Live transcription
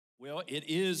Well, it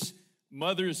is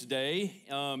Mother's Day.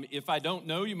 If I don't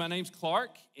know you, my name's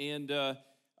Clark, and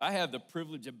I have the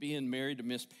privilege of being married to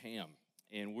Miss Pam.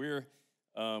 And we're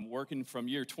working from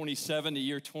year 27 to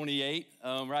year 28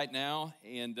 right now,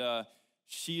 and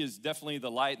she is definitely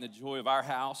the light and the joy of our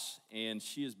house, and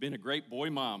she has been a great boy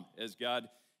mom as God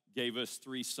gave us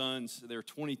three sons. They're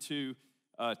 22,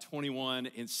 21,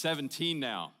 and 17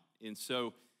 now. And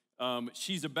so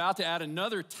she's about to add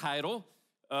another title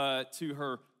to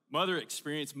her mother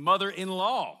experience,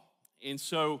 mother-in-law. And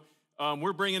so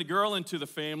we're bringing a girl into the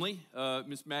family,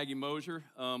 Miss Maggie Mosier,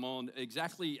 on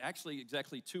exactly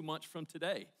 2 months from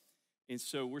today. And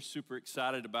so we're super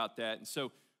excited about that. And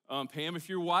so, Pam, if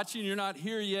you're watching, you're not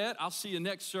here yet, I'll see you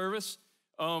next service.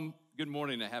 Good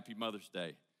morning and happy Mother's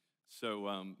Day.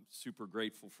 So super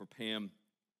grateful for Pam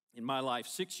in my life.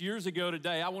 6 years ago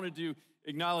today, I wanted to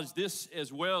acknowledge this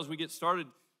as well as we get started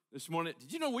this morning.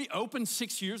 Did you know we opened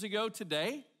 6 years ago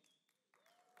today?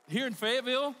 Here in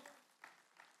Fayetteville?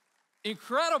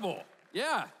 Incredible,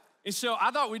 yeah. And so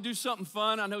I thought we'd do something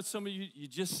fun. I know some of you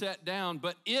just sat down,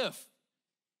 but if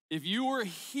you were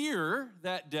here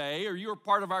that day or you were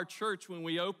part of our church when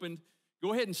we opened,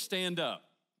 go ahead and stand up,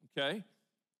 okay?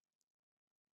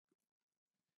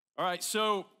 All right,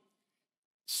 so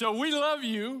we love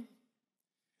you,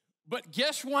 but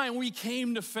guess why we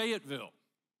came to Fayetteville?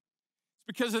 It's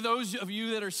because of those of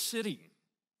you that are sitting.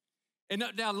 And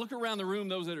now look around the room,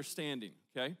 those that are standing,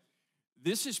 okay?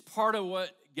 This is part of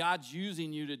what God's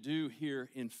using you to do here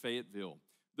in Fayetteville.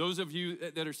 Those of you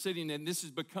that are sitting and this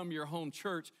has become your home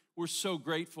church, we're so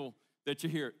grateful that you're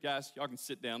here. Guys, y'all can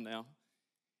sit down now.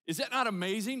 Is that not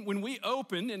amazing? When we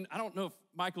opened, and I don't know if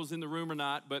Michael's in the room or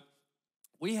not, but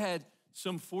we had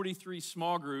some 43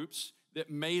 small groups that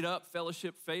made up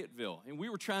Fellowship Fayetteville. And we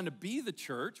were trying to be the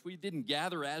church. We didn't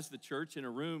gather as the church in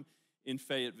a room in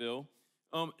Fayetteville.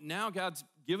 Now God's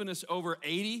given us over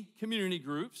 80 community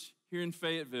groups here in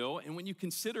Fayetteville. And when you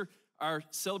consider our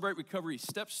Celebrate Recovery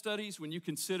step studies, when you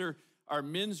consider our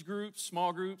men's groups,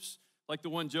 small groups, like the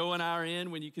one Joe and I are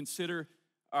in, when you consider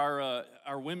our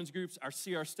women's groups, our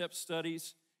CR step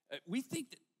studies, we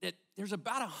think that there's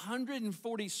about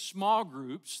 140 small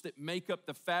groups that make up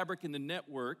the fabric and the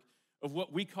network of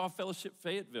what we call Fellowship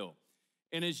Fayetteville.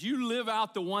 And as you live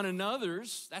out the one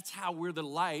another's, that's how we're the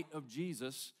light of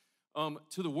Jesus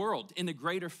to the world in the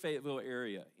greater Fayetteville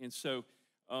area. And so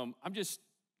I'm just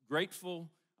grateful,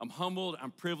 I'm humbled,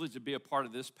 I'm privileged to be a part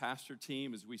of this pastor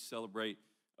team as we celebrate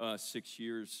 6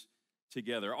 years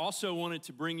together. Also wanted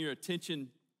to bring your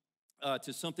attention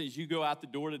to something as you go out the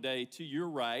door today. To your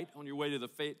right, on your way to the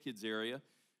Fayette Kids area,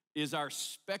 is our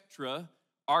Spectra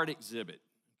art exhibit,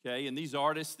 okay? And these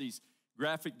artists, these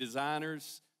graphic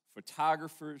designers,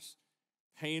 photographers,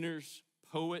 painters,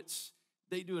 poets,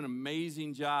 they do an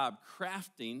amazing job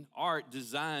crafting art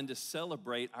designed to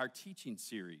celebrate our teaching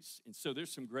series. And so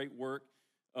there's some great work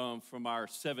from our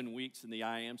 7 weeks in the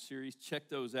I Am series. Check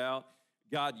those out.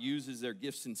 God uses their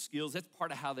gifts and skills. That's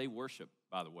part of how they worship,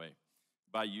 by the way,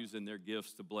 by using their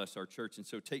gifts to bless our church. And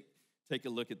so take a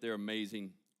look at their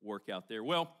amazing work out there.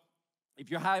 Well, if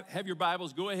you have your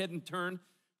Bibles, go ahead and turn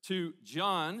to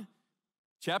John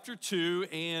chapter 2,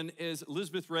 and as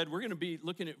Elizabeth read, we're going to be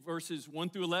looking at verses 1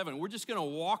 through 11. We're just going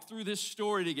to walk through this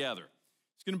story together.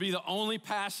 It's going to be the only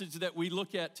passage that we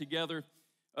look at together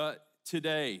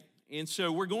today. And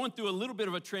so we're going through a little bit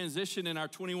of a transition in our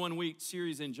 21-week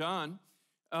series in John.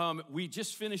 We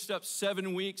just finished up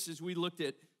 7 weeks as we looked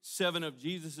at 7 of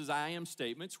Jesus' I am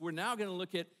statements. We're now going to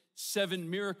look at 7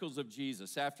 miracles of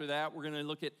Jesus. After that, we're going to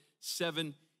look at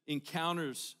 7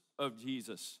 encounters of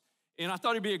Jesus. And I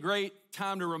thought it'd be a great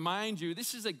time to remind you,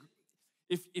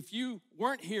 if you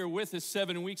weren't here with us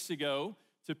 7 weeks ago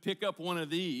to pick up one of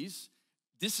these,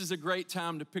 this is a great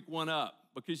time to pick one up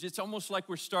because it's almost like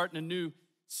we're starting a new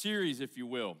series, if you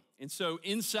will. And so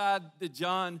inside the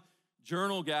John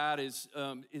Journal Guide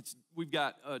we've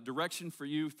got a direction for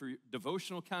you for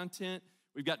devotional content.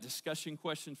 We've got discussion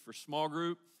questions for small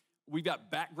group. We've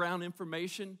got background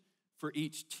information for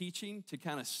each teaching to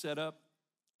kind of set up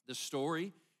the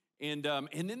story. And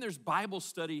then there's Bible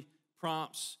study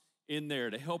prompts in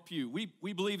there to help you.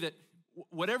 We believe that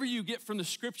whatever you get from the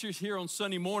scriptures here on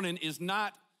Sunday morning is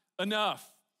not enough.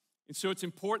 And so it's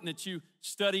important that you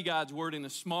study God's word in a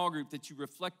small group, that you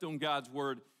reflect on God's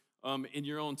word in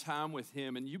your own time with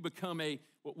him, and you become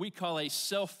what we call a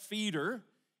self-feeder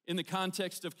in the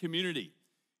context of community.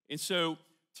 And so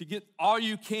to get all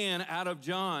you can out of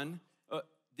John,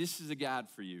 this is a guide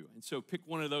for you. And so pick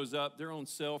one of those up. They're on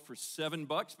sale for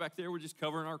 $7 back there. We're just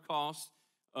covering our costs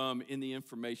in the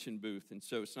information booth. And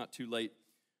so it's not too late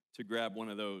to grab one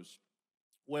of those.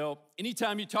 Well,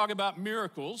 anytime you talk about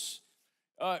miracles,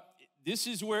 This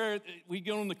is where we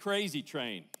go on the crazy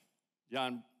train,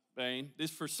 John Bain.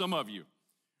 This for some of you.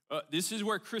 This is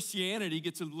where Christianity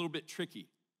gets a little bit tricky,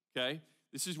 okay?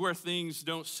 This is where things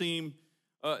don't seem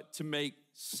to make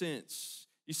sense.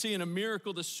 You see, in a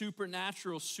miracle, the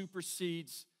supernatural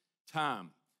supersedes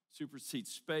time,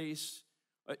 supersedes space,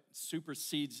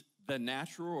 supersedes the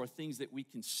natural or things that we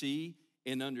can see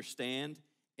and understand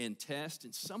and test.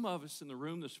 And some of us in the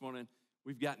room this morning,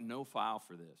 we've got no file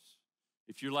for this.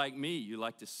 If you're like me, you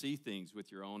like to see things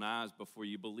with your own eyes before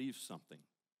you believe something,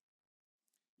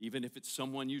 even if it's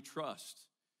someone you trust.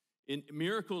 And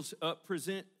miracles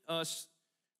present us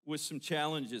with some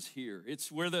challenges here.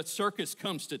 It's where the circus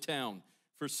comes to town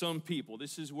for some people.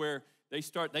 This is where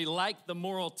they like the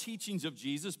moral teachings of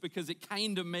Jesus because it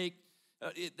kind of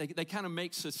they kind of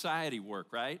make society work,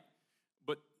 right?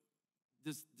 But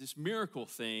this miracle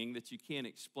thing that you can't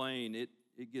explain, it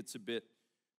gets a bit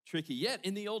tricky. Yet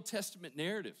in the Old Testament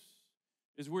narratives,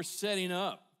 as we're setting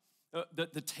up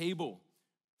the table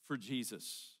for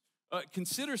Jesus,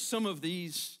 consider some of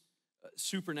these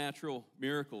supernatural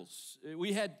miracles.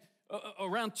 We had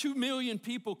around 2 million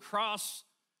people cross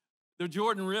the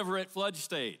Jordan River at flood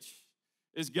stage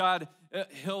as God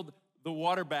held the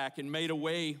water back and made a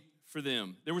way for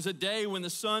them. There was a day when the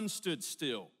sun stood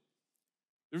still.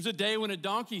 There was a day when a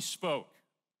donkey spoke.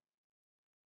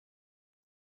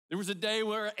 There was a day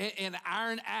where an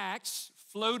iron axe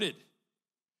floated.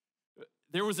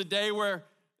 There was a day where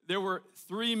there were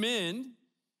 3 men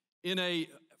in a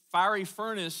fiery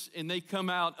furnace and they come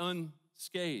out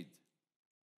unscathed.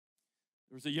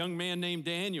 There was a young man named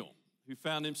Daniel who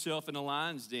found himself in a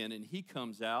lion's den and he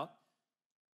comes out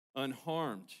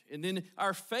unharmed. And then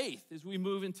our faith, as we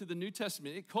move into the New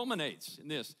Testament, it culminates in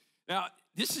this. Now,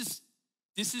 this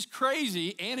is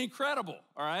crazy and incredible,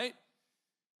 all right?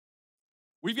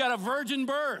 We've got a virgin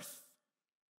birth.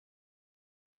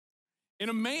 And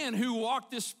a man who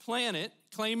walked this planet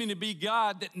claiming to be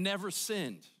God that never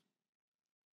sinned.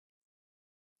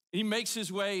 He makes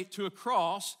his way to a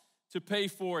cross to pay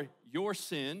for your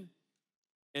sin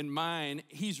and mine.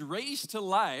 He's raised to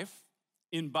life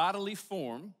in bodily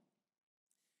form.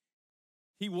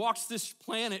 He walks this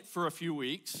planet for a few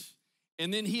weeks,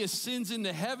 and then he ascends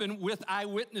into heaven with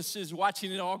eyewitnesses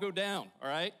watching it all go down, all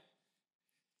right?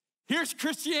 Here's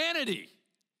Christianity.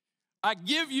 I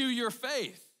give you your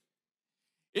faith.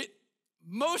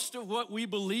 Most of what we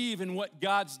believe in what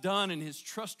God's done and his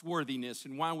trustworthiness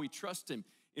and why we trust him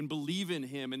and believe in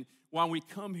him and why we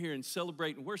come here and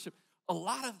celebrate and worship, a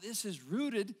lot of this is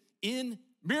rooted in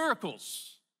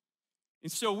miracles.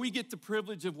 And so we get the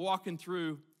privilege of walking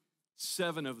through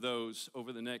 7 of those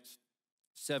over the next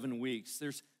 7 weeks.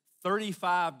 There's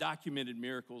 35 documented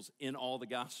miracles in all the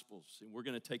Gospels, and we're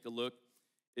going to take a look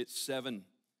at 7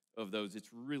 of those. It's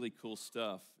really cool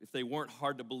stuff. If they weren't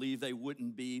hard to believe, they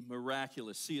wouldn't be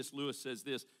miraculous. C.S. Lewis says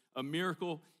this: a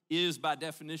miracle is, by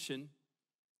definition,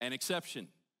 an exception.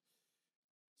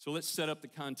 So let's set up the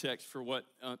context for what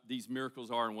these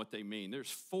miracles are and what they mean. There's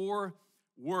 4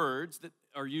 words that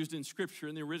are used in Scripture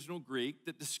in the original Greek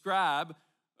that describe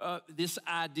this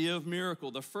idea of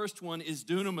miracle. The first one is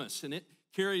dunamis, and it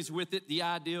carries with it the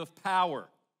idea of power,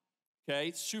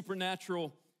 okay?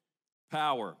 Supernatural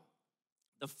power.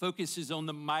 The focus is on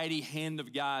the mighty hand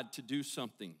of God to do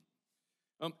something.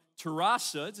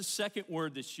 Terasa is the second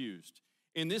word that's used.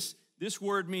 And this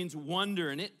word means wonder,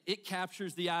 and it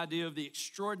captures the idea of the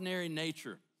extraordinary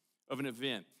nature of an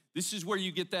event. This is where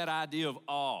you get that idea of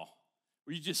awe,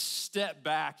 where you just step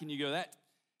back and you go,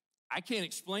 I can't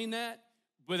explain that,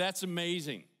 but that's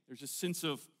amazing. There's a sense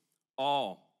of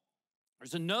awe.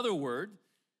 There's another word,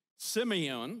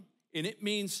 semeion, and it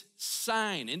means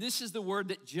sign. And this is the word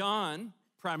that John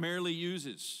primarily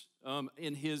uses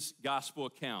in his gospel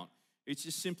account. It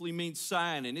just simply means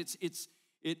sign, and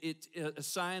a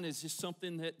sign is just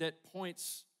something that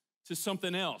points to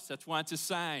something else. That's why it's a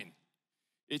sign.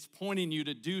 It's pointing you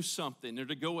to do something or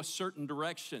to go a certain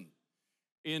direction.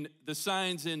 And the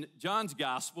signs in John's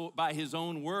gospel, by his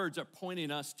own words, are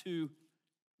pointing us to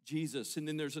Jesus. And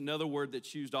then there's another word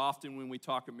that's used often when we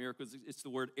talk of miracles. It's the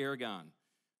word ergon,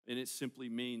 and it simply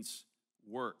means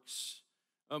works.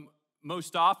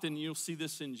 Most often, you'll see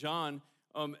this in John,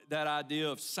 that idea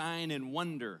of sign and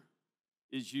wonder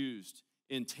is used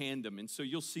in tandem. And so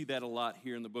you'll see that a lot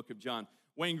here in the book of John.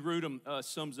 Wayne Grudem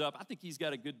sums up, I think he's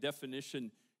got a good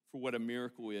definition for what a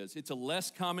miracle is. It's a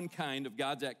less common kind of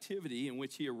God's activity in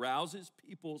which he arouses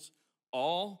people's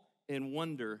awe and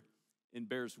wonder and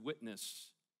bears witness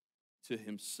to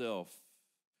himself.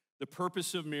 The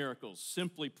purpose of miracles,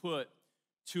 simply put,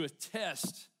 to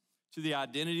attest to the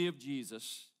identity of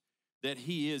Jesus, that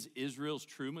he is Israel's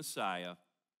true Messiah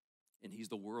and he's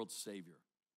the world's Savior.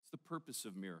 It's the purpose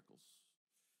of miracles.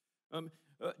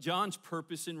 John's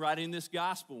purpose in writing this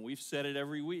gospel, and we've said it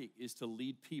every week, is to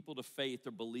lead people to faith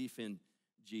or belief in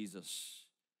Jesus.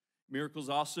 Miracles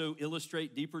also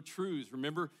illustrate deeper truths.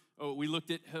 Remember, we looked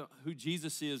at who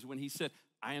Jesus is when he said,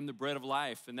 I am the bread of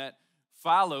life, and that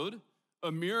followed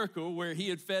a miracle where he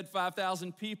had fed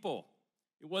 5,000 people.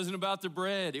 It wasn't about the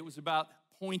bread. It was about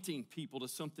pointing people to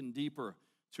something deeper,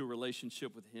 to a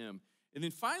relationship with him. And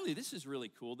then finally, this is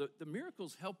really cool. The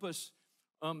miracles help us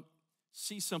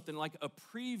see something like a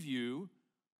preview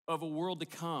of a world to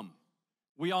come.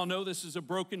 We all know this is a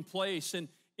broken place, and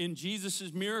in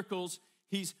Jesus' miracles,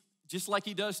 he's just like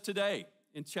he does today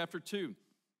in chapter 2.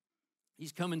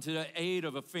 He's coming to the aid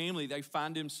of a family. They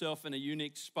find himself in a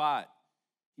unique spot.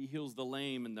 He heals the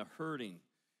lame and the hurting.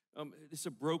 It's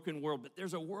a broken world, but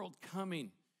there's a world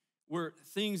coming where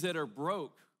things that are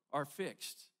broke are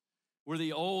fixed, where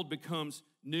the old becomes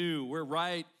new, where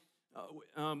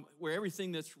where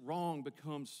everything that's wrong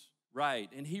becomes right.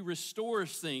 And he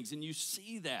restores things, and you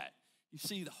see that. You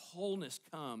see the wholeness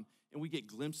come, and we get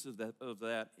glimpses of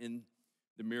that in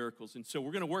the miracles. And so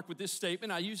we're going to work with this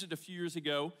statement. I used it a few years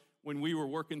ago when we were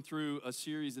working through a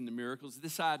series in the miracles,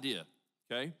 this idea,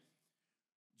 okay?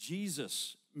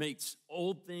 Jesus makes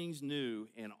old things new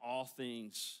and all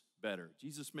things better.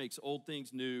 Jesus makes old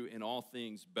things new and all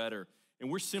things better. And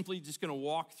we're simply just going to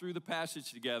walk through the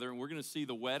passage together, and we're going to see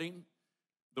the wedding,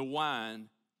 the wine,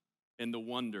 and the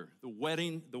wonder. The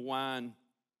wedding, the wine,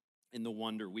 and the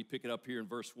wonder. We pick it up here in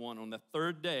verse 1. On the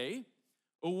third day,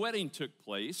 a wedding took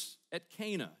place at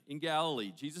Cana in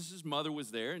Galilee. Jesus' mother was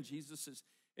there, and Jesus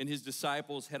and his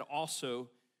disciples had also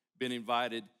been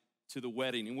invited to the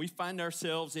wedding. And we find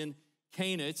ourselves in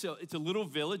Cana. It's a little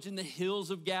village in the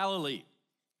hills of Galilee.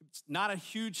 It's not a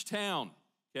huge town,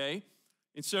 okay?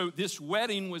 And so this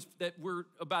wedding that we're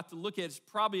about to look at is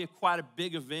probably quite a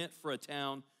big event for a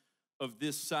town of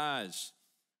this size.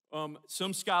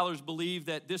 Some scholars believe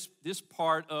that this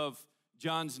part of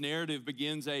John's narrative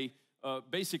begins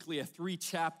basically a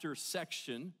 3-chapter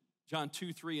section, John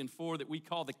 2, 3, and 4, that we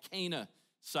call the Cana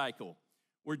cycle,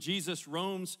 where Jesus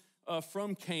roams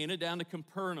from Cana down to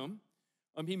Capernaum.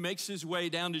 He makes his way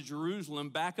down to Jerusalem,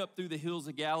 back up through the hills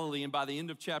of Galilee, and by the end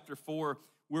of chapter 4,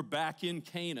 we're back in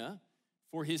Cana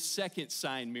for his second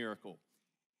sign miracle.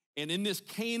 And in this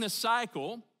Cana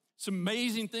cycle, some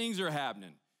amazing things are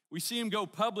happening. We see him go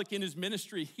public in his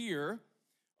ministry here.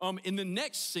 In the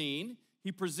next scene,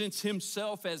 he presents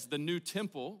himself as the new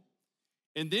temple.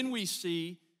 And then we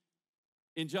see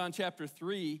in John chapter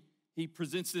 3, he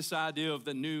presents this idea of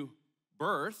the new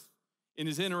birth. In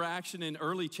his interaction in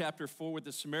early chapter 4 with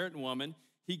the Samaritan woman,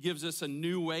 he gives us a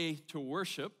new way to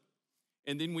worship.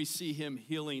 And then we see him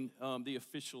healing the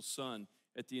official son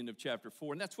at the end of chapter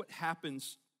 4. And that's what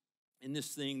happens in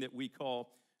this thing that we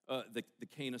call the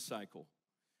Cana cycle.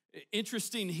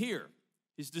 Interesting here,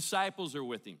 his disciples are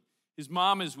with him. His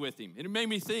mom is with him. And it made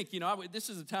me think, this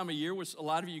is a time of year where a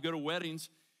lot of you go to weddings.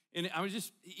 And I was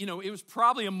just, it was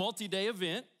probably a multi-day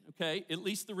event, okay? At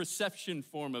least the reception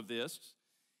form of this.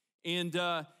 And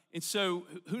so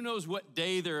who knows what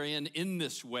day they're in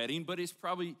this wedding, but it's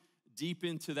probably deep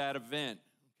into that event,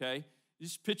 okay?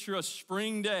 Just picture a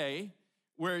spring day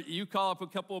where you call up a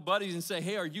couple of buddies and say,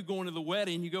 hey, are you going to the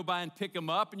wedding? You go by and pick them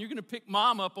up, and you're going to pick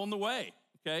mom up on the way,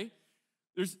 okay?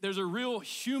 There's a real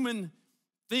human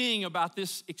thing about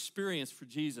this experience for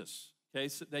Jesus, okay?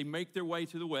 So they make their way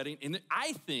to the wedding, and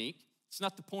I think, it's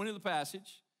not the point of the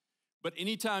passage, but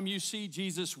anytime you see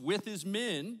Jesus with his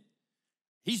men,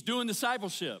 he's doing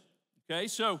discipleship, okay?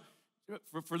 So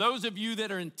for those of you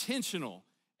that are intentional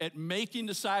at making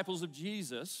disciples of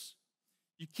Jesus,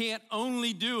 you can't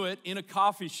only do it in a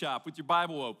coffee shop with your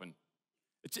Bible open.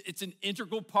 It's an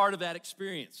integral part of that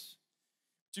experience.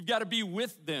 But you've got to be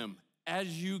with them as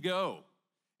you go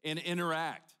and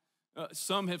interact.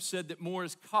 Some have said that more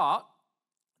is caught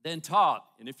than taught.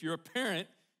 And if you're a parent,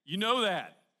 you know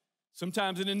that,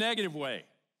 sometimes in a negative way.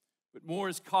 But more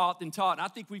is caught than taught. And I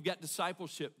think we've got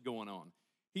discipleship going on.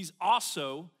 He's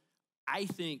also, I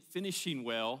think, finishing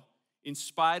well in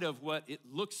spite of what it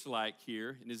looks like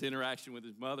here in his interaction with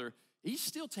his mother. He's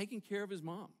still taking care of his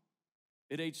mom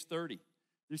at age 30.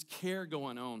 There's care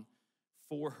going on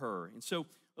for her. And so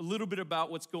a little bit about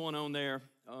what's going on there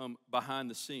behind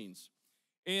the scenes.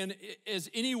 And as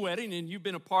any wedding, and you've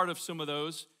been a part of some of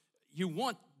those, you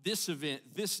want this event,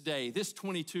 this day, this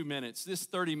 22 minutes, this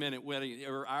 30-minute wedding,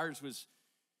 or ours was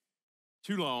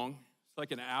too long. It's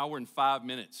like an hour and 5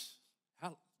 minutes.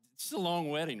 It's a long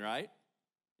wedding, right?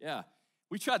 Yeah.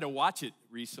 We tried to watch it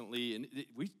recently, and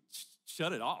we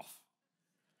shut it off.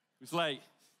 It was like,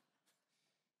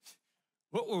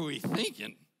 what were we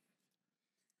thinking?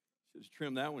 Just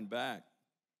trim that one back.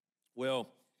 Well,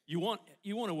 you want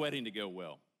a wedding to go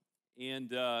well. And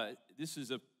this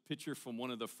is a picture from one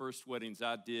of the first weddings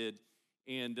I did.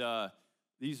 And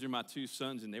these are my two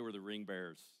sons, and they were the ring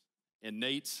bearers. And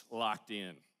Nate's locked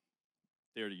in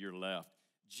there to your left.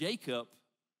 Jacob,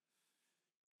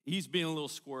 he's being a little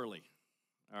squirrely,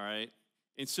 all right?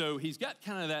 And so he's got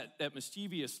kind of that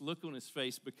mischievous look on his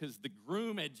face because the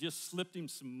groom had just slipped him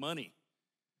some money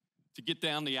to get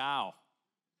down the aisle.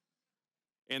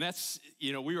 And that's,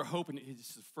 we were hoping,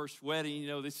 this is the first wedding,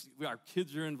 our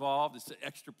kids are involved, it's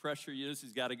extra pressure, this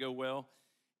has got to go well.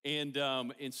 And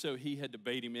so he had to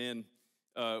bait him in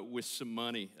with some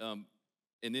money.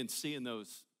 And then seeing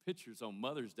those pictures on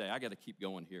Mother's Day, I got to keep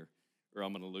going here or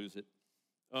I'm going to lose it.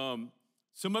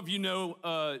 Some of you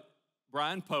know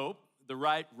Brian Pope, the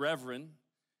Right Reverend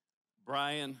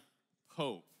Brian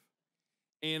Pope.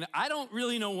 And I don't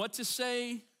really know what to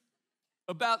say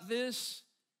about this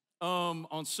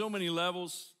on so many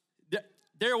levels.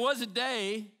 There was a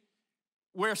day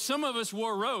where some of us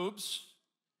wore robes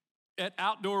at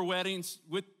outdoor weddings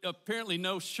with apparently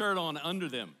no shirt on under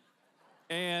them.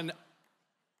 And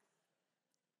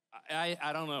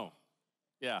I don't know.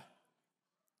 Yeah.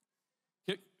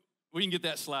 We can get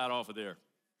that slide off of there.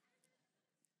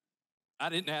 I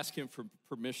didn't ask him for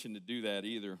permission to do that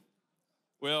either.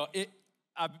 Well,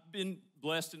 I've been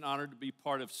blessed and honored to be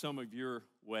part of some of your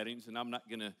weddings, and I'm not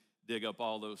going to dig up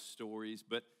all those stories,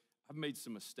 but I've made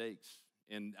some mistakes,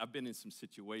 and I've been in some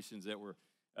situations that were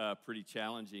pretty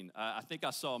challenging. I think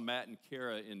I saw Matt and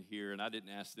Kara in here, and I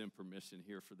didn't ask them permission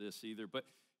here for this either. But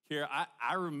Kara,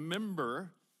 I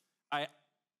remember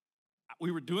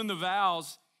we were doing the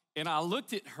vows, and I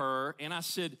looked at her, and I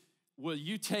said, "Will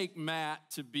you take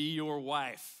Matt to be your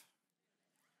wife?"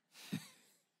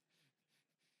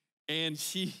 And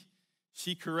she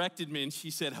corrected me, and she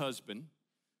said husband.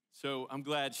 So I'm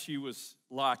glad she was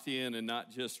locked in and not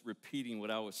just repeating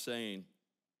what I was saying.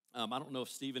 I don't know if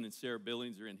Stephen and Sarah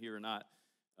Billings are in here or not,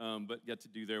 but got to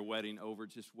do their wedding over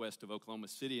just west of Oklahoma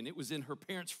City, and it was in her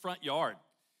parents' front yard.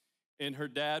 And her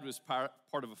dad was part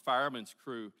of a fireman's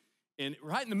crew. And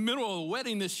right in the middle of the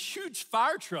wedding, this huge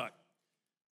fire truck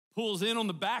pulls in on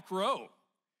the back row.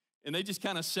 And they just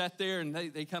kind of sat there and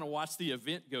they kind of watched the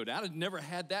event go down. I'd never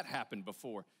had that happen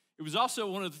before. It was also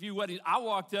one of the few weddings. I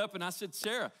walked up and I said,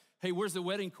 "Sarah, hey, where's the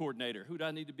wedding coordinator? Who do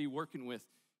I need to be working with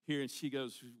here?" And she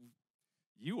goes,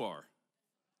 "You are."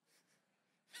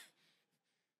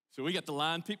 So we got the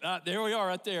line people. There we are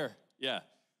right there. Yeah,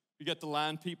 we got the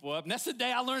line people up. And that's the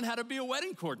day I learned how to be a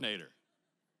wedding coordinator.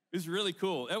 It was really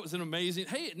cool. That was an amazing,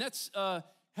 hey, and that's,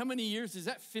 how many years? Is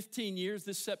that 15 years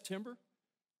this September?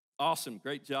 Awesome,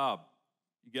 great job.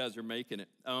 You guys are making it.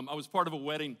 I was part of a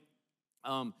wedding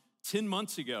 10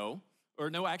 months ago, or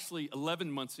no, actually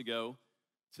 11 months ago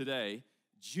today,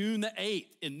 June the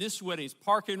 8th. And this wedding is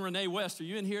Parker and Renee West. Are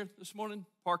you in here this morning?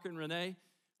 Parker and Renee.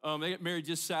 They got married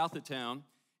just south of town.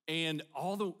 And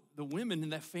all the women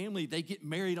in that family, they get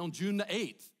married on June the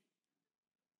 8th.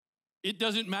 It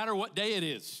doesn't matter what day it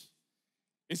is.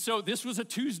 And so this was a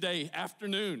Tuesday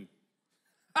afternoon.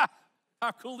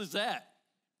 How cool is that?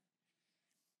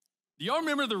 Do y'all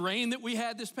remember the rain that we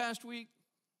had this past week?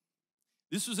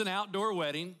 This was an outdoor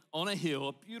wedding on a hill,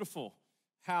 a beautiful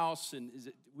house, and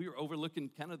we were overlooking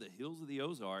kind of the hills of the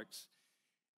Ozarks.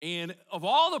 And of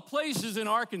all the places in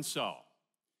Arkansas,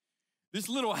 this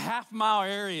little half-mile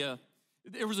area,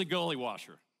 there was a gully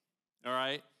washer, all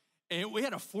right? And we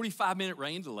had a 45-minute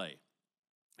rain delay.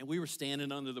 And we were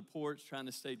standing under the porch trying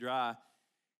to stay dry.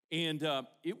 And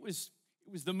it was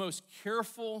the most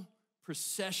careful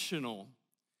processional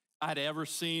I'd ever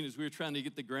seen as we were trying to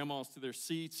get the grandmas to their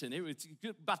seats. And it was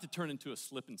about to turn into a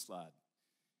slip and slide.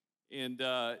 And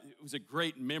it was a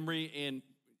great memory. And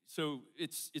so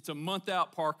it's a month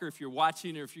out, Parker. If you're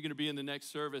watching or if you're going to be in the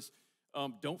next service,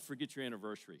 don't forget your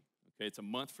anniversary. Okay, it's a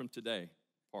month from today,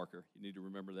 Parker. You need to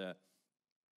remember that.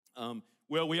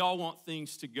 Well, we all want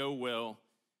things to go well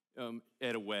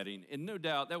at a wedding. And no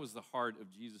doubt that was the heart of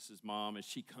Jesus' mom as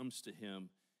she comes to him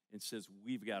and says,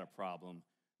 "We've got a problem.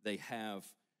 They have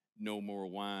no more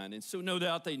wine." And so no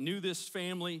doubt they knew this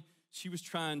family. She was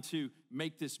trying to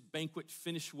make this banquet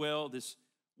finish well, this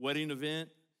wedding event.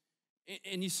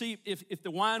 And you see, if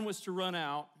the wine was to run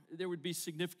out, there would be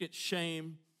significant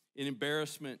shame and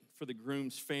embarrassment for the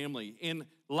groom's family. And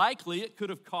likely it could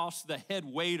have cost the head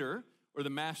waiter or the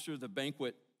master of the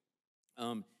banquet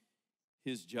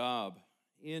his job.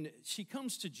 And she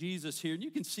comes to Jesus here, and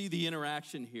you can see the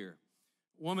interaction here.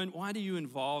 "Woman, why do you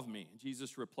involve me?" And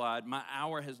Jesus replied, "My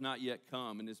hour has not yet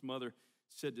come." And his mother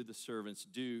said to the servants,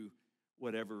 "Do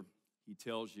whatever he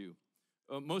tells you."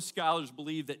 Most scholars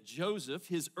believe that Joseph,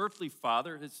 his earthly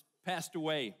father, has passed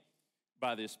away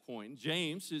by this point.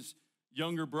 James, his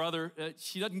younger brother,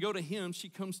 she doesn't go to him. She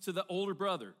comes to the older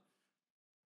brother,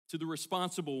 to the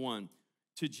responsible one,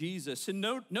 to Jesus. And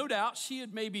no doubt she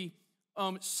had maybe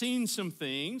seen some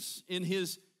things in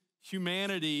his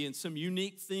humanity and some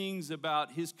unique things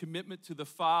about his commitment to the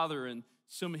Father and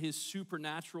some of his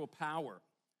supernatural power.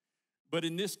 But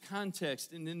in this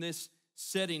context and in this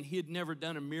setting, he had never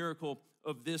done a miracle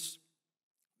of this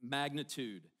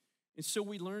magnitude. And so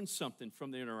we learned something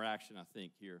from the interaction, I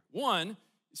think, here. One,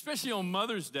 especially on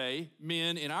Mother's Day,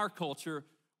 men in our culture,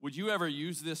 would you ever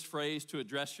use this phrase to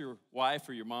address your wife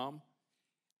or your mom?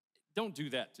 Don't do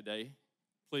that today,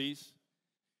 please.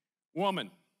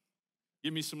 Woman,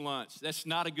 give me some lunch. That's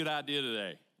not a good idea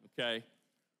today, okay?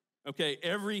 Okay,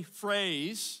 every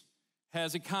phrase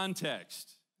has a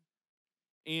context.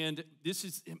 And this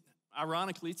is,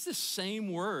 ironically, it's the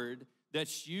same word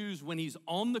that's used when he's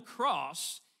on the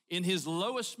cross in his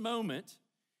lowest moment,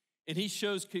 and he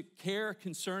shows care,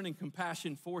 concern, and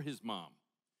compassion for his mom.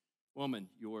 Woman,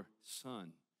 your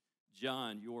son.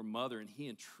 John, your mother, and he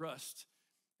entrusts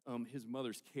his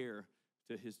mother's care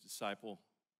to his disciple,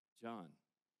 John.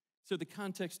 So the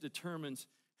context determines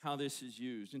how this is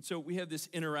used. And so we have this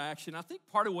interaction. I think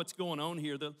part of what's going on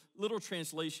here, the literal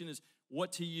translation is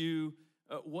what to you,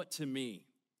 what to me.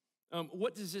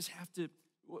 What does this have to,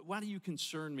 why do you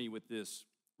concern me with this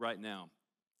right now?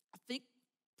 I think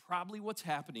probably what's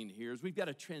happening here is we've got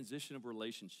a transition of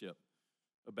relationship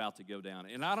about to go down.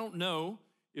 And I don't know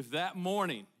if that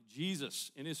morning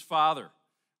Jesus and his Father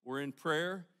were in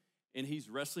prayer and he's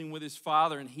wrestling with his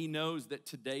Father and he knows that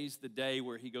today's the day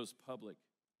where he goes public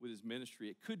with his ministry.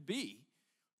 It could be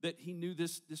that he knew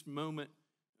this moment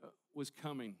was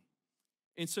coming.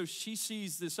 And so she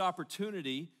sees this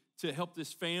opportunity to help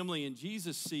this family, and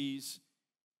Jesus sees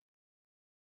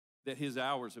that his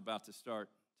hour is about to start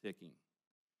ticking.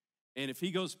 And if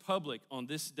he goes public on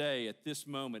this day, at this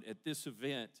moment, at this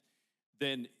event,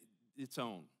 then it's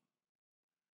on.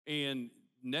 And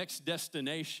next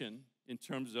destination, in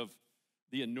terms of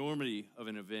the enormity of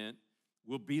an event,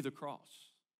 will be the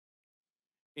cross.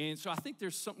 And so I think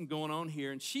there's something going on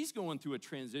here. And she's going through a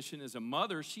transition as a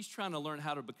mother. She's trying to learn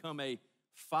how to become a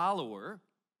follower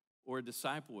or a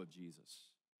disciple of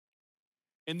Jesus.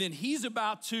 And then he's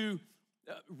about to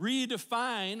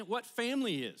redefine what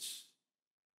family is.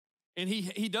 And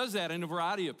he does that in a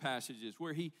variety of passages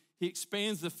where he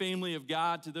expands the family of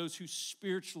God to those who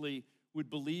spiritually would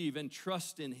believe and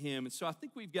trust in him. And so I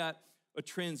think we've got a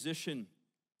transition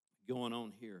going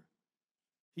on here.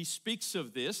 He speaks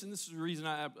of this, and this is the reason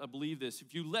I believe this.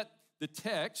 If you let the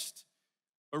text,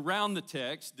 around the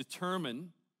text,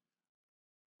 determine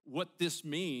what this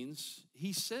means,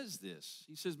 he says this.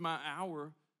 He says, my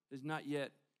hour has not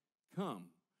yet come.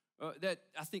 That,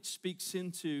 I think, speaks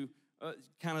into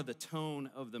kind of the tone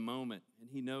of the moment. And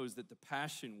he knows that the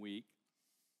Passion Week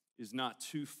is not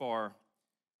too far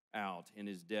out, and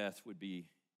his death would be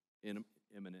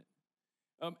imminent.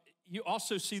 You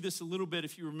also see this a little bit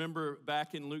if you remember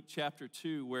back in Luke chapter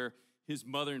 2 where his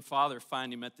mother and father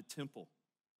find him at the temple.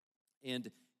 And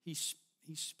he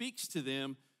speaks to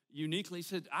them uniquely. He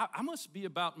said, I must be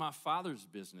about my Father's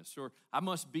business, or I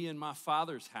must be in my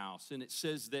Father's house. And it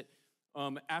says that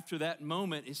after that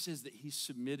moment, it says that he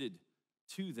submitted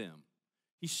to them.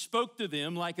 He spoke to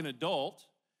them like an adult.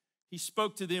 He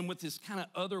spoke to them with this kind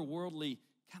of otherworldly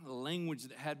kind of language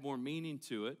that had more meaning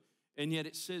to it. And yet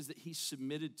it says that he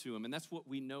submitted to him. And that's what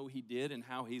we know he did and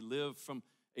how he lived from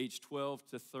age 12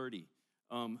 to 30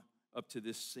 up to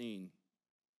this scene.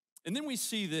 And then we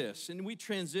see this, and we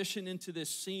transition into this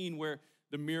scene where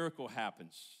the miracle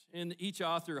happens. And each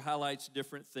author highlights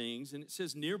different things. And it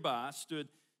says, nearby stood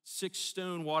 6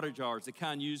 stone water jars, the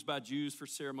kind used by Jews for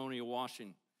ceremonial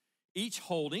washing, each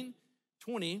holding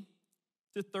 20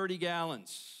 to 30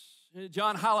 gallons.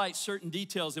 John highlights certain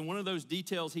details, and one of those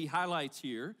details he highlights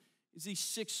here is these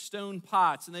 6 stone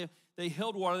pots, and they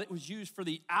held water that was used for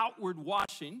the outward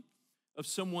washing of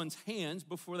someone's hands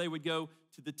before they would go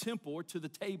to the temple or to the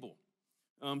table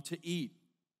to eat.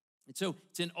 And so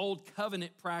it's an old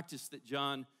covenant practice that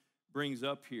John brings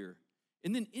up here.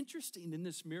 And then interesting in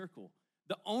this miracle,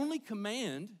 the only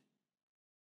command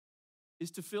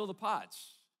is to fill the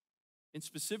pots, and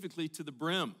specifically to the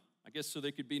brim, I guess so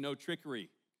there could be no trickery.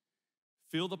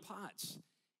 Fill the pots.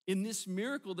 In this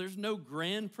miracle, there's no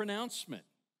grand pronouncement.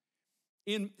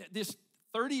 In this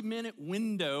 30-minute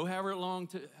window, however long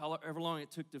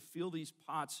it took to fill these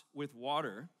pots with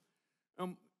water,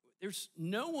 there's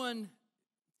no one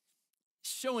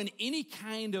showing any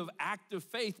kind of act of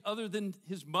faith other than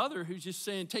his mother, who's just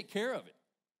saying, take care of it.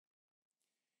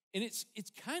 And it's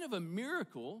kind of a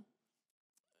miracle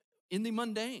in the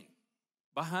mundane,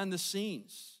 behind the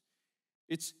scenes.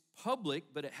 It's public,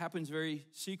 but it happens very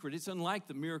secret. It's unlike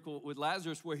the miracle with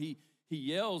Lazarus where he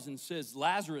yells and says,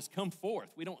 Lazarus, come forth.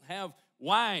 We don't have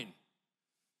wine.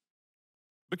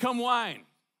 Become wine.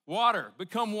 Water,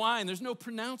 become wine. There's no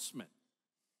pronouncement.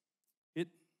 It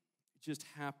just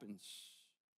happens.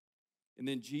 And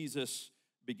then Jesus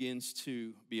begins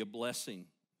to be a blessing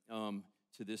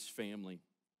to this family.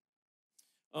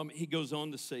 He goes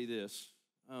on to say this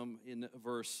in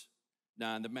verse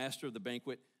 9. The master of the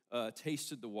banquet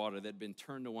tasted the water that had been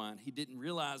turned to wine. He didn't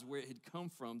realize where it had come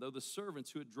from, though the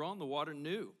servants who had drawn the water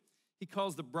knew. He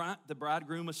calls the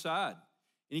bridegroom aside,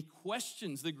 and he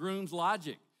questions the groom's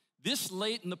logic. This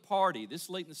late in the party, this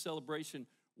late in the celebration,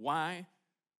 why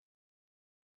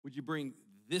would you bring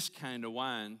this kind of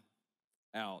wine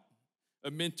out? A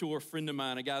mentor friend of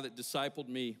mine, a guy that discipled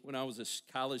me when I was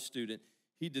a college student,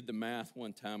 he did the math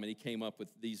one time, and he came up with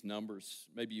these numbers.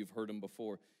 Maybe you've heard them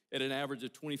before. At an average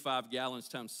of 25 gallons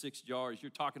times 6 jars,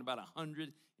 you're talking about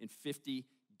 150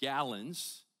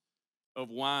 gallons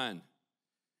of wine.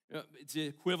 It's the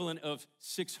equivalent of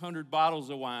 600 bottles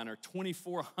of wine or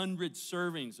 2,400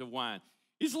 servings of wine.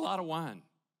 It's a lot of wine,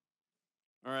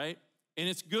 all right? And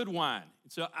it's good wine.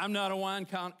 So I'm not a wine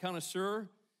connoisseur,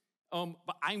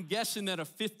 but I'm guessing that a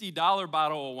 $50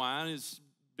 bottle of wine is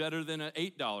better than an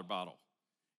 $8 bottle.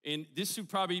 And this would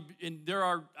probably,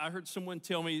 I heard someone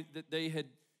tell me that they had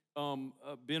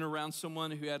been around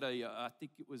someone who had I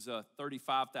think it was a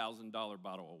 $35,000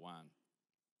 bottle of wine.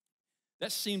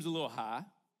 That seems a little high.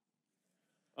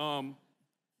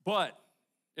 But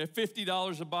at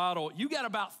 $50 a bottle, you got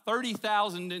about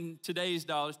 $30,000 in today's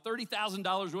dollars,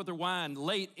 $30,000 worth of wine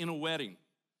late in a wedding.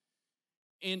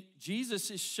 And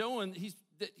Jesus is showing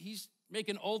that he's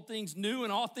making old things new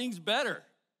and all things better.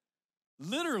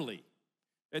 Literally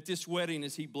at this wedding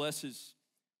as he blesses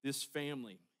this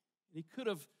family. He could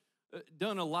have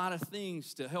done a lot of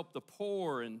things to help the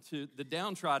poor and to the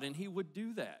downtrodden. He would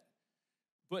do that.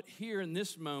 But here in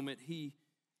this moment, he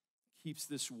keeps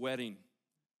this wedding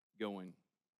going.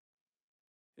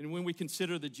 And when we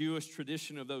consider the Jewish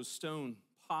tradition of those stone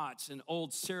pots, an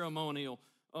old ceremonial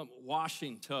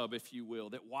washing tub, if you will,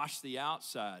 that washed the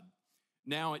outside,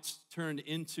 now it's turned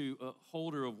into a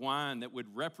holder of wine that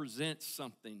would represent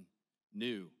something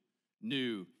new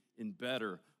and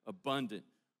better, abundant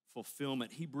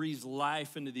fulfillment. He breathes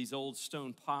life into these old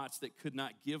stone pots that could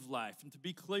not give life. And to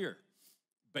be clear,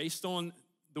 based on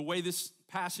the way this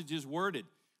passage is worded,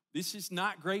 this is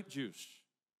not grape juice,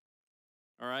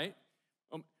 all right?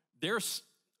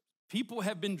 People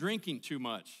have been drinking too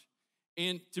much.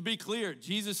 And to be clear,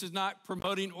 Jesus is not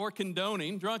promoting or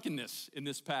condoning drunkenness in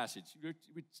this passage. We're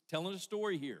telling a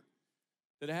story here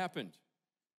that happened.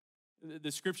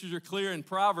 The scriptures are clear in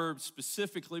Proverbs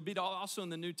specifically, but also in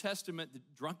the New Testament,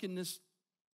 that drunkenness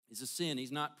is a sin.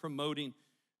 He's not promoting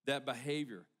that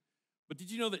behavior. But did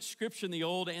you know that Scripture in the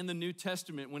Old and the New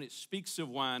Testament, when it speaks of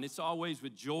wine, it's always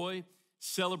with joy,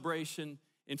 celebration,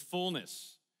 and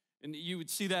fullness. And you would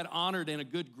see that honored in a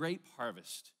good grape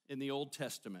harvest in the Old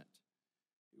Testament.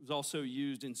 It was also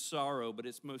used in sorrow, but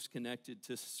it's most connected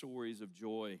to stories of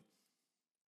joy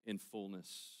and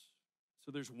fullness.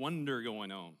 So there's wonder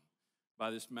going on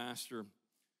by this master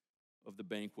of the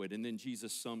banquet. And then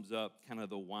Jesus sums up kind of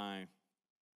the why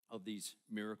of these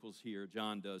miracles here.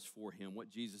 John does for him. What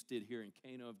Jesus did here in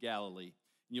Cana of Galilee,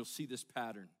 and you'll see this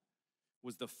pattern,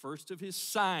 was the first of his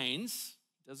signs,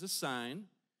 does a sign,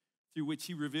 through which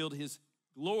he revealed his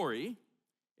glory,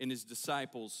 and his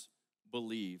disciples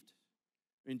believed.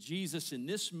 And Jesus, in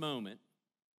this moment,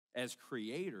 as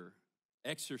creator,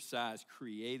 exercised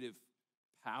creative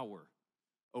power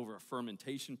over a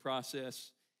fermentation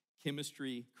process,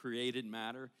 chemistry created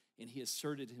matter, and he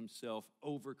asserted himself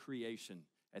over creation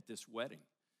at this wedding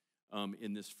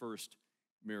in this first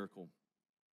miracle.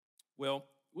 Well,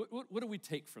 what do we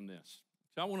take from this?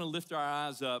 So I want to lift our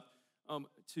eyes up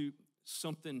to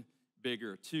something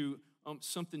bigger,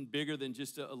 something bigger than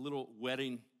just a little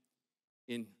wedding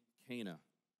in Cana.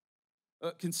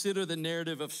 Consider the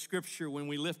narrative of Scripture when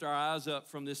we lift our eyes up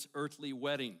from this earthly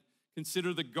wedding.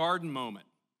 Consider the garden moment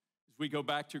as we go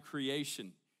back to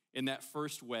creation in that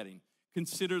first wedding.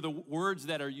 Consider the words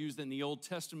that are used in the Old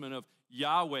Testament of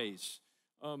Yahweh's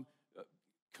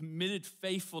committed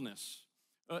faithfulness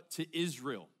to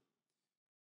Israel.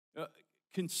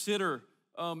 Consider,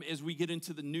 as we get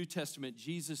into the New Testament,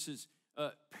 Jesus'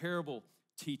 parable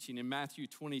teaching in Matthew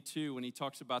 22 when he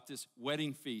talks about this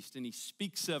wedding feast, and he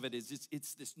speaks of it as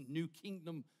it's this new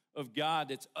kingdom of God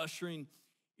that's ushering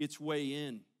its way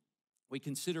in. We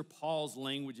consider Paul's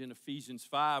language in Ephesians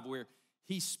 5 where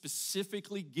he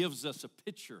specifically gives us a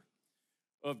picture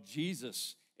of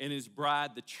Jesus and his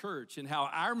bride, the church, and how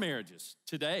our marriages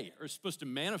today are supposed to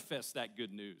manifest that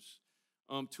good news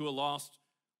to a lost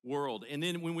world. And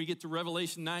then when we get to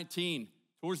Revelation 19,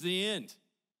 towards the end,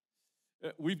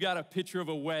 we've got a picture of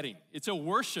a wedding. It's a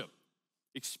worship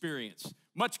experience,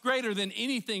 much greater than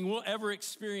anything we'll ever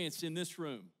experience in this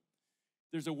room.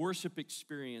 There's a worship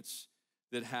experience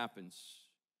that happens.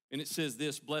 And it says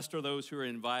this, blessed are those who are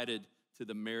invited to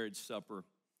the marriage supper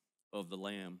of the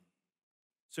Lamb.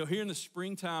 So here in the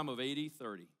springtime of AD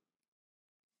 30,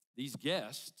 these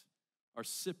guests are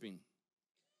sipping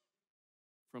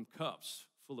from cups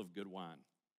full of good wine.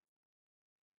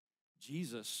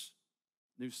 Jesus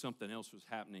knew something else was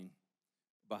happening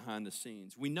behind the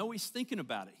scenes. We know he's thinking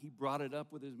about it. He brought it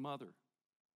up with his mother,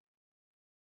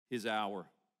 his hour.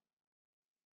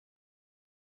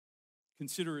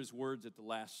 Consider his words at the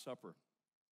Last Supper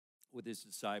with his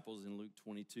disciples in Luke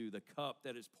 22. The cup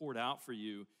that is poured out for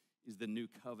you is the new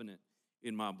covenant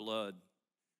in my blood.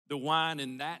 The wine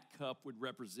in that cup would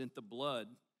represent the blood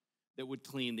that would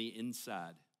clean the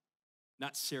inside,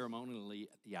 not ceremonially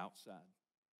at the outside.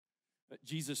 But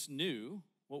Jesus knew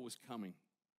what was coming.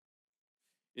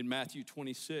 In Matthew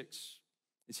 26,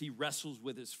 as he wrestles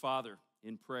with his Father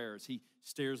in prayer, as he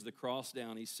stares the cross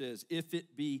down, he says, if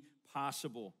it be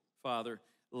possible, Father,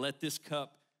 let this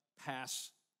cup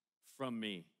pass from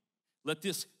me. Let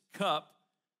this cup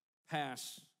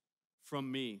pass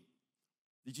from me.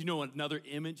 Did you know another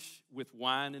image with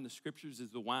wine in the scriptures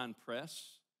is the wine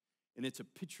press? And it's a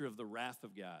picture of the wrath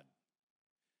of God.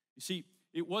 You see,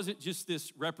 it wasn't just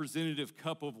this representative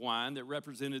cup of wine that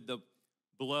represented the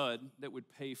blood that would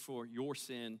pay for your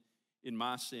sin and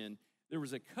my sin. There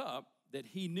was a cup that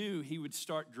he knew he would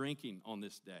start drinking on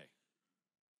this day.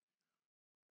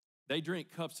 They drink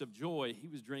cups of joy. He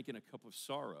was drinking a cup of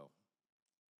sorrow.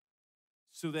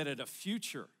 So that at a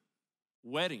future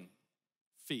wedding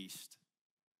feast,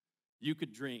 you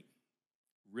could drink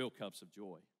real cups of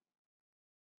joy.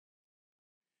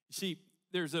 You see,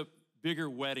 there's a bigger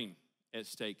wedding at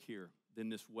stake here than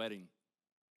this wedding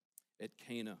at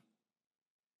Cana.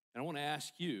 And I want to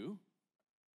ask you,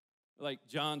 like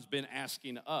John's been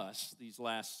asking us these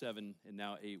last 7 and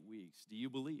now 8 weeks, do you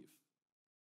believe?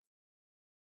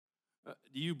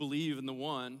 Do you believe in the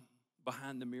one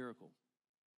behind the miracle?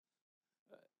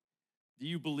 Do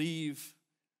you believe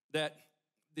that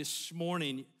this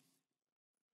morning,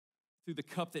 through the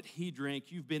cup that he drank,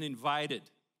 you've been invited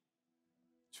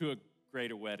to a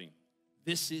greater wedding?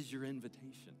 This is your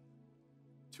invitation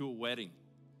to a wedding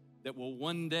that will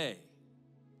one day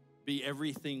be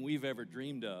everything we've ever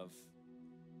dreamed of,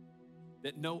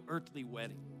 that no earthly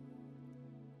wedding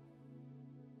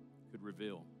could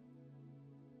reveal.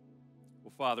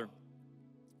 Well, Father,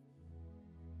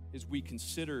 as we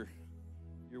consider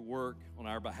your work on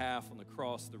our behalf on the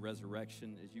cross, the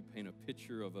resurrection, as you paint a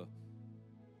picture of a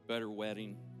better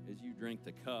wedding, as you drink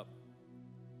the cup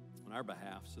on our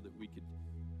behalf so that we could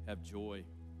have joy.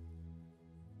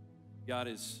 God,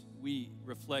 as we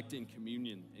reflect in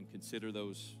communion and consider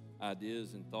those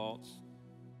ideas and thoughts,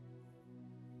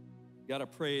 God, I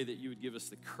pray that you would give us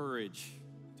the courage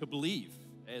to believe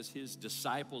as his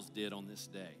disciples did on this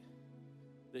day,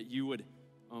 that you would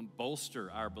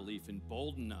bolster our belief,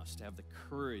 embolden us to have the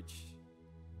courage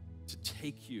to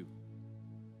take you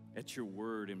at your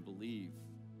word and believe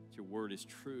that your word is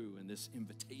true, and this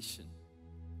invitation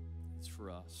is for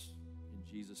us. In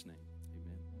Jesus' name.